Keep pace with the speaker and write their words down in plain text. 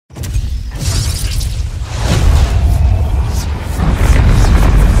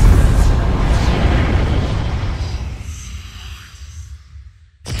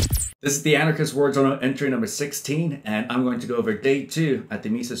This is the Anarchist War Journal entry number 16, and I'm going to go over day 2 at the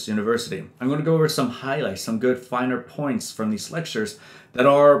Mises University. I'm going to go over some highlights, some good finer points from these lectures that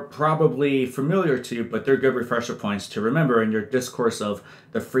are probably familiar to you, but they're good refresher points to remember in your discourse of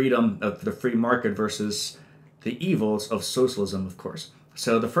the freedom of the free market versus the evils of socialism, of course.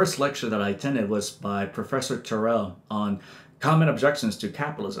 So the first lecture that I attended was by Professor Terrell on common objections to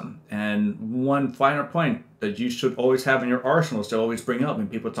capitalism. And one finer point that you should always have in your arsenals to always bring up when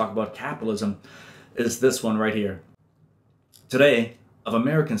people talk about capitalism is this one right here. Today, of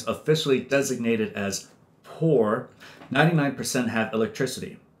Americans officially designated as poor, 99% have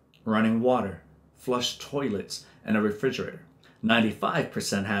electricity, running water, flush toilets, and a refrigerator.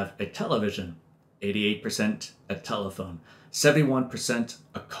 95% have a television, 88% a telephone, 71%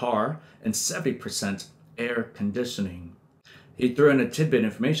 a car, and 70% air conditioning. He threw in a tidbit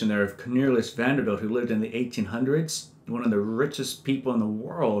information there of Cornelius Vanderbilt, who lived in the 1800s, one of the richest people in the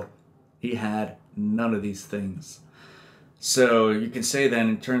world. He had none of these things. So you can say then,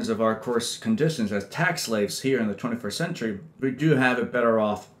 in terms of our course conditions as tax slaves here in the 21st century, we do have it better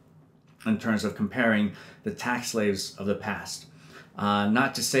off in terms of comparing the tax slaves of the past.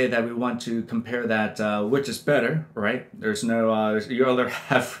 Not to say that we want to compare that which is better, right? There's no, you either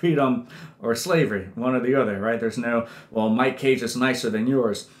have freedom or slavery, one or the other, right? There's no, well, my cage is nicer than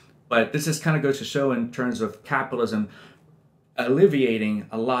yours. But this just kind of goes to show in terms of capitalism alleviating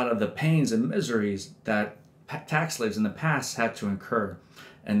a lot of the pains and miseries that tax slaves in the past had to incur.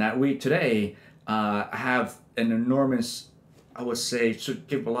 And that we today have an enormous, I would say, should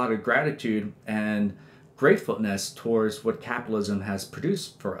give a lot of gratitude and gratefulness towards what capitalism has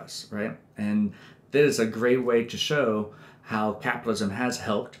produced for us, right? And this is a great way to show how capitalism has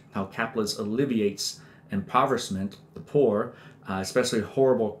helped, how capitalism alleviates impoverishment, the poor, especially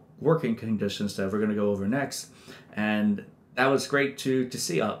horrible working conditions that we're going to go over next. And that was great to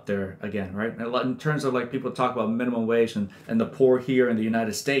see out there again, right? In terms of like people talk about minimum wage and the poor here in the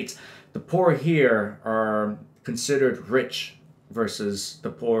United States, the poor here are considered rich versus the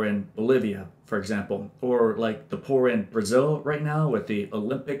poor in Bolivia, for example, or like the poor in Brazil right now with the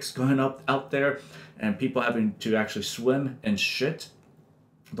Olympics going up out there and people having to actually swim in shit.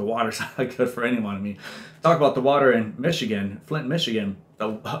 The water's not good for anyone. I mean, talk about the water in Michigan, Flint, Michigan.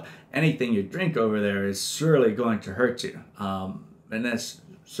 Anything you drink over there is surely going to hurt you. And that's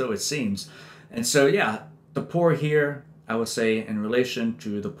so it seems. And so, yeah, the poor here, I would say, in relation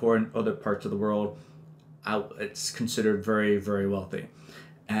to the poor in other parts of the world, it's considered very, very wealthy.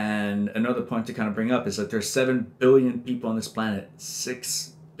 And another point to kind of bring up is that there's 7 billion people on this planet.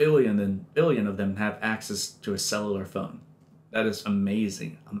 6 billion of them have access to a cellular phone. That is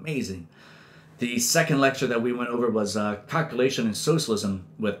amazing, amazing. The second lecture that we went over was Calculation in Socialism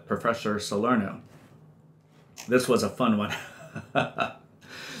with Professor Salerno. This was a fun one.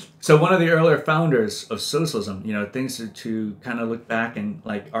 So one of the earlier founders of socialism, you know, things to kind of look back and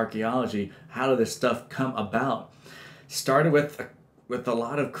like archaeology, how did this stuff come about? Started with a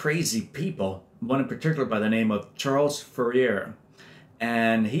lot of crazy people, one in particular by the name of Charles Fourier.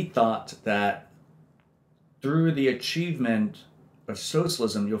 And he thought that through the achievement of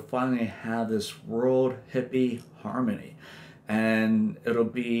socialism, you'll finally have this world hippie harmony. And it'll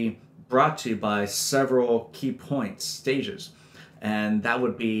be brought to you by several key points, stages. And that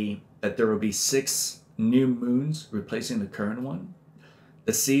would be that there will be 6 new moons replacing the current one.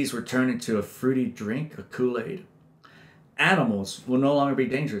 The seas will turn into a fruity drink, a Kool-Aid. Animals will no longer be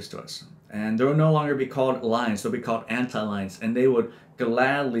dangerous to us. And they will no longer be called lions, they'll be called anti-lions. And they would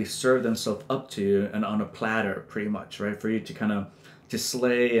gladly serve themselves up to you and on a platter, pretty much, right? For you to kind of to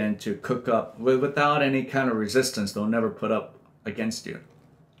slay and to cook up without any kind of resistance. They'll never put up against you.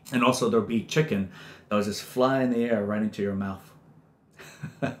 And also there'll be chicken that will just fly in the air right into your mouth.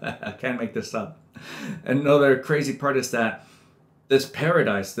 I can't make this up. Another crazy part is that this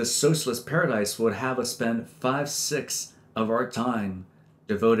paradise, this socialist paradise, would have us spend 5/6 of our time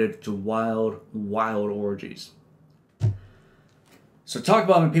devoted to wild orgies. So talk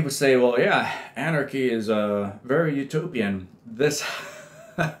about when people say, well, yeah, anarchy is very utopian. This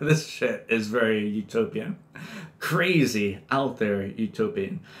shit is very utopian. Crazy, out there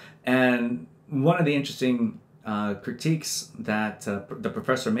utopian. And one of the interesting critiques that the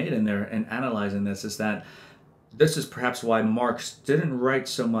professor made in there in analyzing this is that this is perhaps why Marx didn't write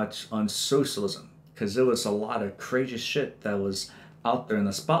so much on socialism, because there was a lot of crazy shit that was out there in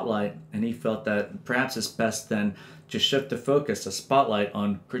the spotlight, and he felt that perhaps it's best then to shift the focus, the spotlight,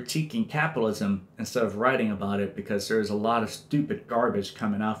 on critiquing capitalism instead of writing about it, because there's a lot of stupid garbage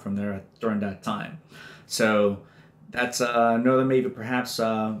coming out from there during that time. So That's another maybe perhaps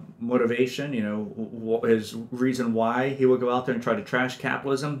motivation, his reason why he would go out there and try to trash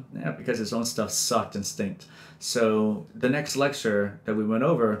capitalism, yeah, because his own stuff sucked and stinked. So the next lecture that we went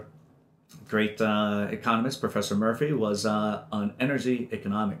over, great economist, Professor Murphy, was on energy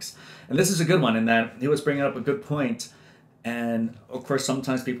economics. And this is a good one in that he was bringing up a good point. And of course,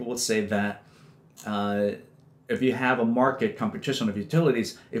 sometimes people will say that if you have a market competition of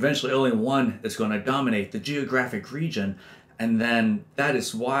utilities, eventually only one is going to dominate the geographic region. And then that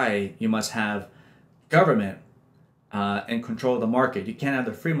is why you must have government and control of the market. You can't have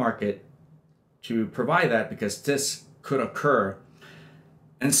the free market to provide that because this could occur.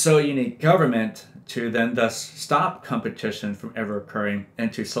 And so you need government to then thus stop competition from ever occurring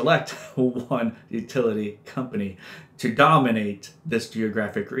and to select one utility company to dominate this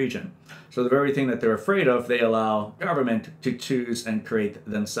geographic region. So the very thing that they're afraid of, they allow government to choose and create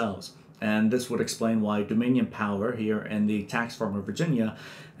themselves. And this would explain why dominion power here in the tax form of Virginia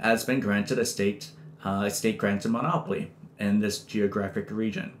has been granted a state granted monopoly in this geographic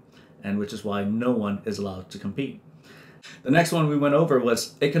region, and which is why no one is allowed to compete. The next one we went over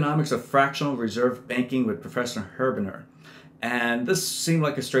was Economics of Fractional Reserve Banking with Professor Herbener. And this seemed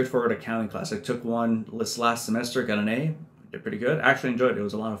like a straightforward accounting class. I took one this last semester, got an A, did pretty good. I actually enjoyed it. It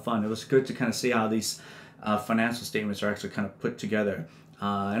was a lot of fun. It was good to kind of see how these financial statements are actually kind of put together.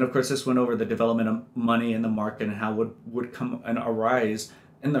 And of course, this went over the development of money in the market and how would come and arise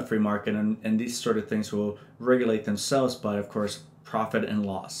in the free market. And these sort of things will regulate themselves by, of course, profit and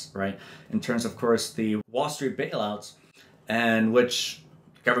loss, right? In terms, of course, the Wall Street bailouts, and which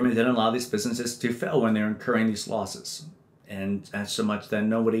government didn't allow these businesses to fail when they're incurring these losses. And as so much that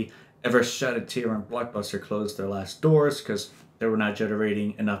nobody ever shed a tear when Blockbuster closed their last doors because they were not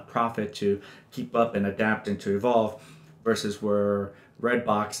generating enough profit to keep up and adapt and to evolve, versus where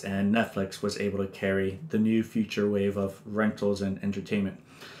Redbox and Netflix was able to carry the new future wave of rentals and entertainment.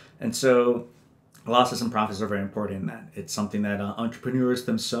 And so losses and profits are very important in that. It's something that entrepreneurs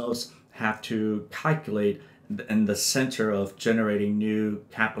themselves have to calculate in the center of generating new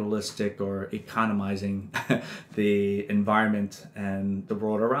capitalistic or economizing the environment and the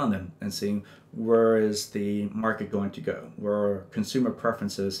world around them, and seeing where is the market going to go, where are consumer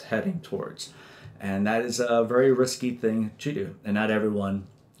preferences heading towards. And that is a very risky thing to do, and not everyone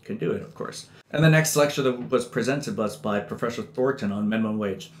can do it, of course. And the next lecture that was presented was by Professor Thornton on minimum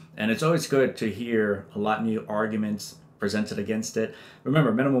wage. And it's always good to hear a lot of new arguments presented against it.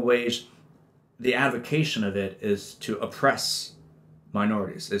 Remember, minimum wage, the advocation of it is to oppress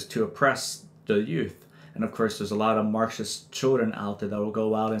minorities, is to oppress the youth. And of course, there's a lot of Marxist children out there that will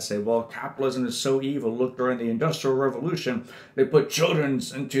go out and say, well, capitalism is so evil. Look, during the Industrial Revolution, they put children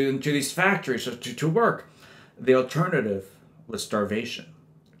into these factories to work. The alternative was starvation,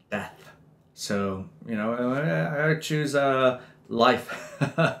 death. So, I choose life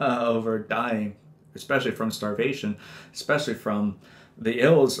over dying, especially from starvation, especially from the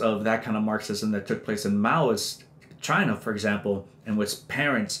ills of that kind of Marxism that took place in Maoist China, for example, in which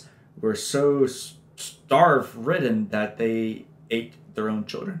parents were so starve-ridden that they ate their own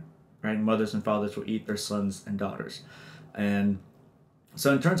children, right? Mothers and fathers would eat their sons and daughters. And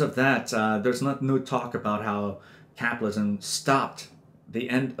so in terms of that, there's no talk about how capitalism stopped the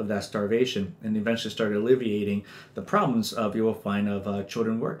end of that starvation and eventually started alleviating the problems you will find of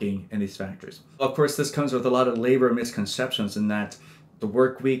children working in these factories. Of course, this comes with a lot of labor misconceptions in that the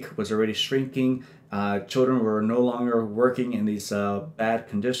work week was already shrinking. Children were no longer working in these bad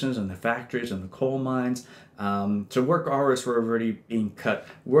conditions in the factories and the coal mines. So work hours were already being cut.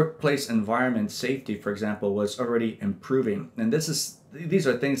 Workplace environment safety, for example, was already improving. And these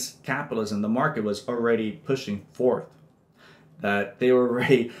are things capitalism, the market, was already pushing forth. That they were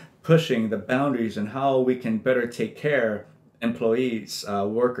already pushing the boundaries and how we can better take care employees,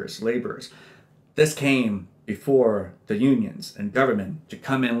 workers, laborers. This came before the unions and government to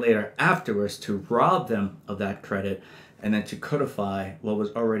come in later afterwards to rob them of that credit and then to codify what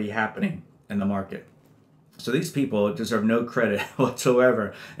was already happening in the market. So these people deserve no credit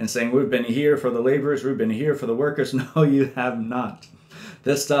whatsoever in saying we've been here for the laborers, we've been here for the workers. No, you have not.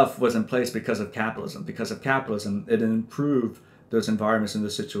 This stuff was in place because of capitalism. Because of capitalism, it improved those environments and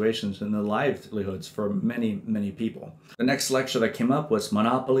those situations and the livelihoods for many, many people. The next lecture that came up was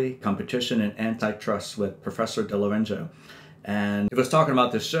Monopoly, Competition, and Antitrust with Professor De Lorenzo. And it was talking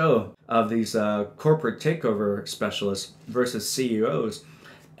about the show of these corporate takeover specialists versus CEOs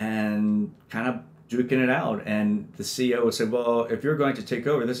and kind of duking it out. And the CEO would say, well, if you're going to take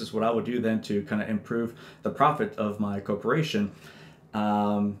over, this is what I would do then to kind of improve the profit of my corporation.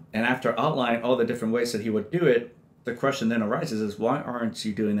 And after outlining all the different ways that he would do it, the question then arises is, why aren't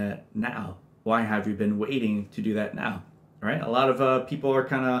you doing that now? why have you been waiting to do that now? Right? A lot of people are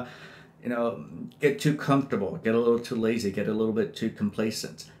kind of, get too comfortable, get a little too lazy, get a little bit too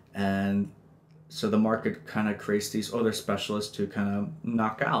complacent. And so the market kind of creates these other specialists to kind of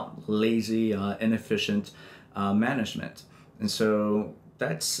knock out lazy, inefficient management. And so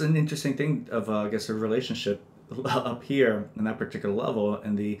that's an interesting thing of, I guess, a relationship up here in that particular level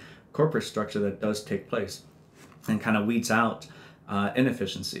in the corporate structure that does take place and kind of weeds out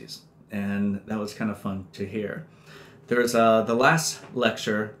inefficiencies. And that was kind of fun to hear. There's the last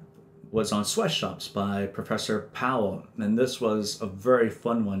lecture was on sweatshops by Professor Powell, and this was a very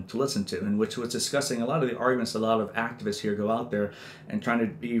fun one to listen to, in which was discussing a lot of the arguments a lot of activists here go out there and trying to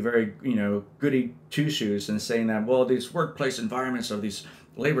be very, goody two-shoes and saying that, well, these workplace environments of these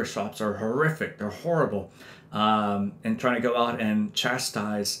labor shops are horrific, they're horrible, and trying to go out and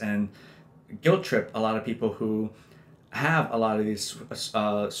chastise and guilt trip a lot of people who have a lot of these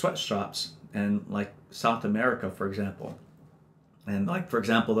sweatshops in like South America, for example. And like, for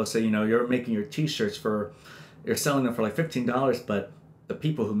example, they'll say, you're making your t-shirts you're selling them for like $15, but the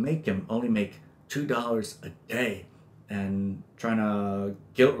people who make them only make $2 a day, and trying to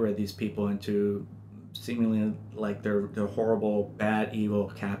guilt rid these people into seemingly like they're horrible, bad,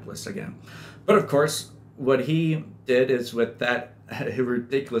 evil capitalists again. But of course, what he did is, with that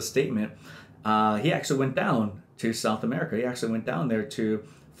ridiculous statement, he actually went down to South America. He actually went down there to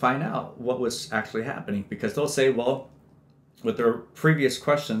find out what was actually happening, because they'll say, well, with their previous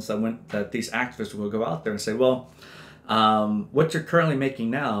questions that these activists will go out there and say, well, what you're currently making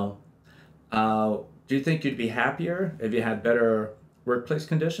now, do you think you'd be happier if you had better workplace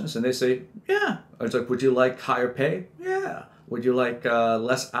conditions? And they say, yeah. I was like, would you like higher pay? Yeah. Would you like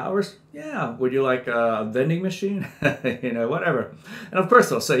less hours? Yeah. Would you like a vending machine? Whatever. And of course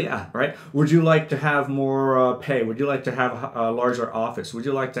they'll say, yeah, right? Would you like to have more pay? Would you like to have a larger office? Would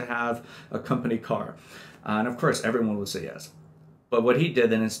you like to have a company car? And of course, everyone would say yes. But what he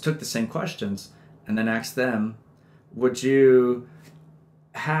did then is took the same questions and then asked them, would you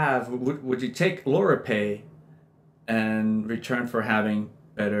take lower pay in return for having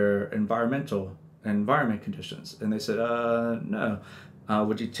better environment conditions? And they said, no.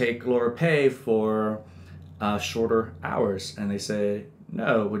 Would you take lower pay for shorter hours? And they say,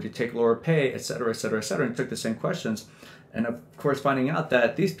 no. Would you take lower pay, et cetera, et cetera, et cetera? And took the same questions. And of course, finding out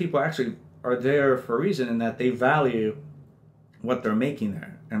that these people actually are there for a reason, and that they value what they're making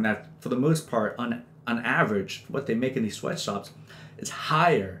there, and that for the most part, on average, what they make in these sweatshops is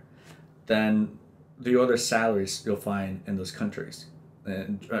higher than the other salaries you'll find in those countries,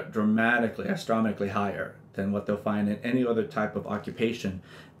 and dramatically, astronomically higher than what they'll find in any other type of occupation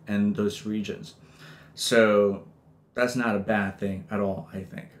in those regions. So that's not a bad thing at all, I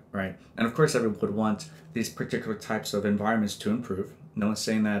think, right? And of course, everyone would want these particular types of environments to improve. No one's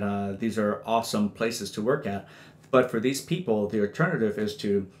saying that these are awesome places to work at, but for these people, the alternative is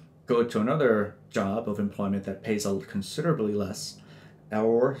to go to another job of employment that pays considerably less,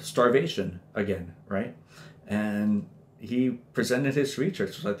 or starvation again, right? And he presented his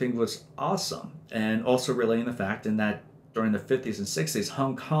research, which I think was awesome, and also relaying the fact in that during the 50s and 60s,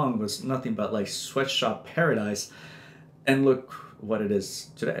 Hong Kong was nothing but like sweatshop paradise, and look what it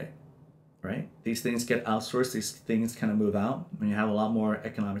is today. Right? These things get outsourced, these things kind of move out. When you have a lot more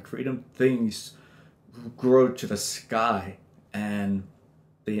economic freedom, things grow to the sky, and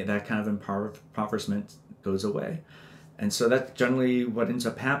that kind of impoverishment goes away. And so that's generally what ends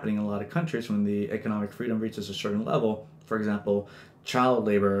up happening in a lot of countries when the economic freedom reaches a certain level. For example, child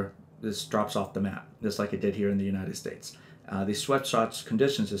labor just drops off the map, just like it did here in the United States. These sweatshops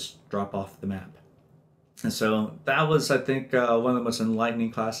conditions just drop off the map. And so that was, I think, one of the most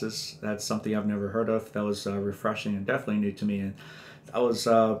enlightening classes. That's something I've never heard of. That was refreshing and definitely new to me. And that was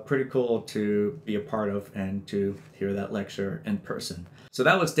pretty cool to be a part of and to hear that lecture in person. So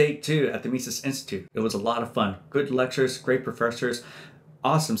that was day 2 at the Mises Institute. It was a lot of fun. Good lectures, great professors,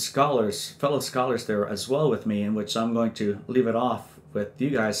 awesome scholars, fellow scholars there as well with me, in which I'm going to leave it off with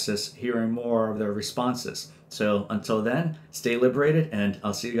you guys just hearing more of their responses. So until then, stay liberated, and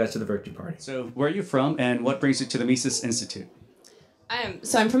I'll see you guys at the Virtue Party. So where are you from, and what brings you to the Mises Institute?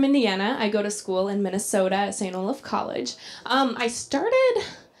 I'm from Indiana. I go to school in Minnesota at St. Olaf College.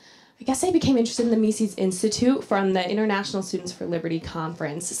 I guess I became interested in the Mises Institute from the International Students for Liberty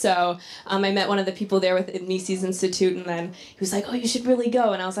Conference. So I met one of the people there with the Mises Institute, and then he was like, oh, you should really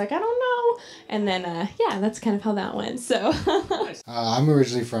go. And I was like, I don't know. And then, yeah, that's kind of how that went. So I'm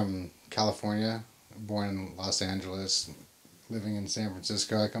originally from California, born in Los Angeles, living in San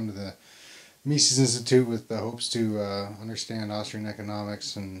Francisco. I come to the Mises Institute with the hopes to understand Austrian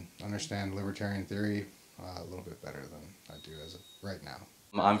economics and understand libertarian theory a little bit better than I do as of right now.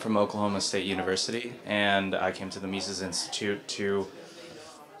 I'm from Oklahoma State University, and I came to the Mises Institute to,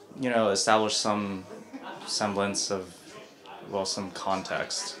 establish some semblance of, some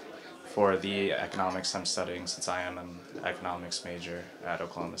context for the economics I'm studying, since I am an economics major at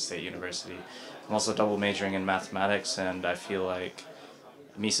Oklahoma State University. I'm also double majoring in mathematics, and I feel like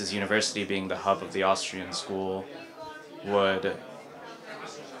Mises University, being the hub of the Austrian school, would,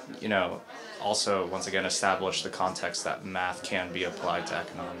 also once again establish the context that math can be applied to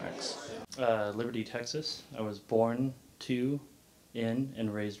economics. Liberty, Texas. I was born to, in,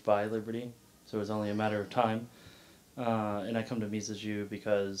 and raised by Liberty, so it was only a matter of time. And I come to Mises U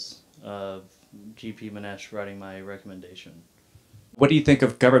because of GP Manesh writing my recommendation. What do you think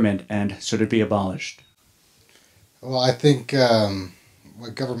of government, and should it be abolished? Well, I think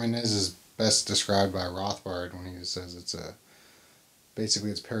what government is best described by Rothbard when he says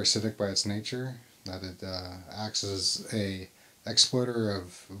basically it's parasitic by its nature, that it acts as a exploiter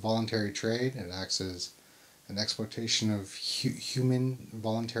of voluntary trade, it acts as an exploitation of human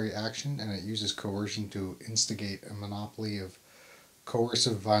voluntary action, and it uses coercion to instigate a monopoly of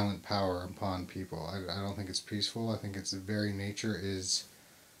coercive violent power upon people. I don't think it's peaceful. I think its very nature is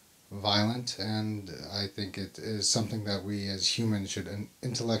violent, and I think it is something that we as humans should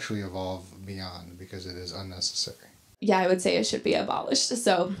intellectually evolve beyond, because it is unnecessary. Yeah, I would say it should be abolished.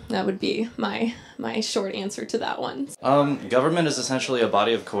 So that would be my short answer to that one. Government is essentially a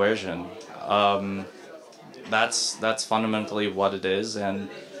body of coercion. That's fundamentally what it is, and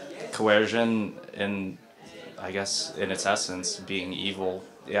coercion, in its essence, being evil.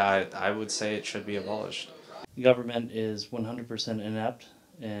 Yeah, I would say it should be abolished. Government is 100% inept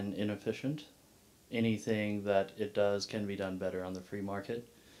and inefficient. Anything that it does can be done better on the free market,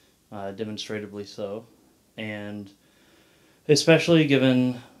 demonstrably so. And especially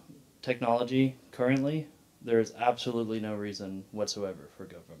given technology currently, there is absolutely no reason whatsoever for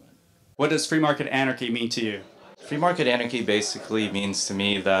government. What does free market anarchy mean to you? Free market anarchy basically means to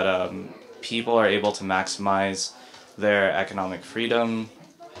me that people are able to maximize their economic freedom,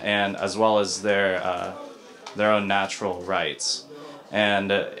 and as well as their own natural rights, and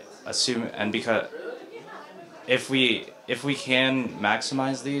because if we can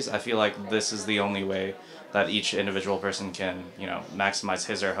maximize these, I feel like this is the only way that each individual person can, maximize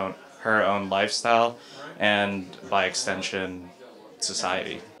his or her own lifestyle, and by extension,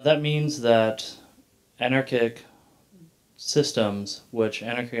 society. That means that anarchic systems, which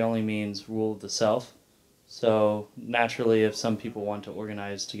anarchy only means rule of the self, so naturally if some people want to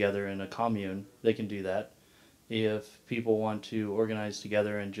organize together in a commune, they can do that. If people want to organize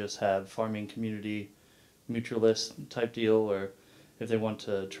together and just have farming community mutualist type deal, or if they want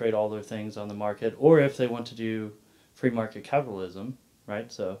to trade all their things on the market, or if they want to do free market capitalism,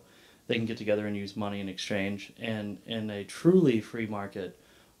 right? So they can get together and use money in exchange. And in a truly free market,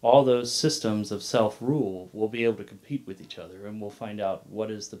 all those systems of self-rule will be able to compete with each other, and we'll find out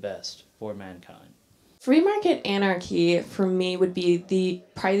what is the best for mankind. Free market anarchy, for me, would be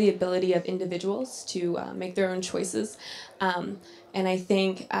probably the ability of individuals to make their own choices. And I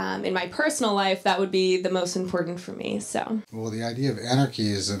think in my personal life, that would be the most important for me. So, well, the idea of anarchy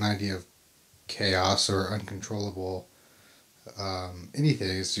is an idea of chaos or uncontrollable anything.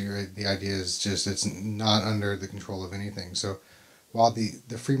 The idea is just it's not under the control of anything. So while the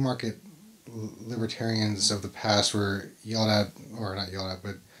free market libertarians of the past were yelled at, or not yelled at,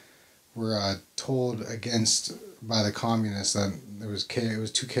 but were told against by the communists that it was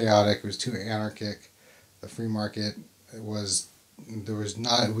too chaotic, it was too anarchic, the free market,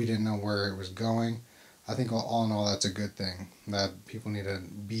 we didn't know where it was going. I think all in all that's a good thing, that people need to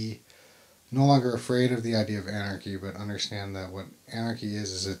be no longer afraid of the idea of anarchy, but understand that what anarchy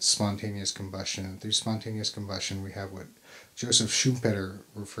is it's spontaneous combustion. And through spontaneous combustion we have what Joseph Schumpeter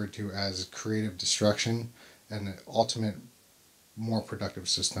referred to as creative destruction, and the ultimate more productive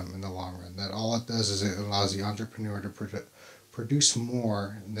system in the long run. That all it does is it allows the entrepreneur to produce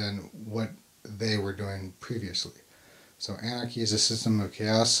more than what they were doing previously. So anarchy is a system of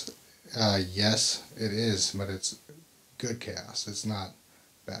chaos. Yes, it is, but it's good chaos. It's not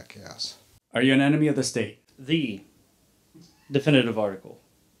bad chaos. Are you an enemy of the state? The definitive article.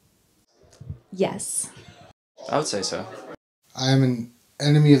 yes. I would say so. I am an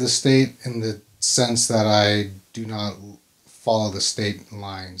enemy of the state in the sense that I do not follow the state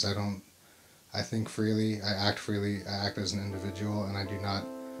lines. I think freely, I act as an individual, and I do not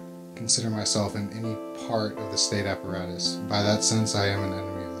consider myself in any part of the state apparatus. By that sense, I am an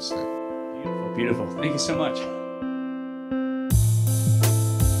enemy of the state. Beautiful, beautiful. Thank you so much.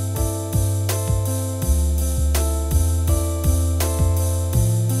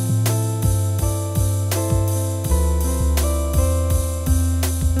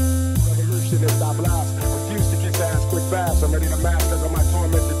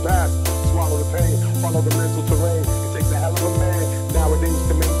 follow the mental terrain. It takes a hell of a man nowadays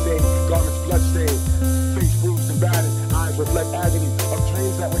to maintain garments bloodstained, face bruised and battered, eyes reflect agony of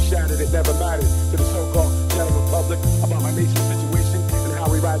dreams that were shattered. It never mattered to the so-called general public about my nation's situation and how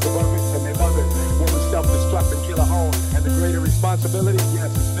we rise above it and they love it. When we self-destruct and kill a home, and the greater responsibility,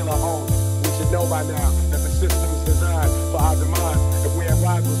 yes, it's still our own. We should know by now that the system is designed for our demise. If we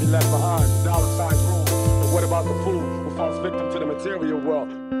arrive, we'll be left behind. Dollar signs rule. But what about the fool who falls victim to the material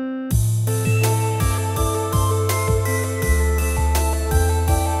world?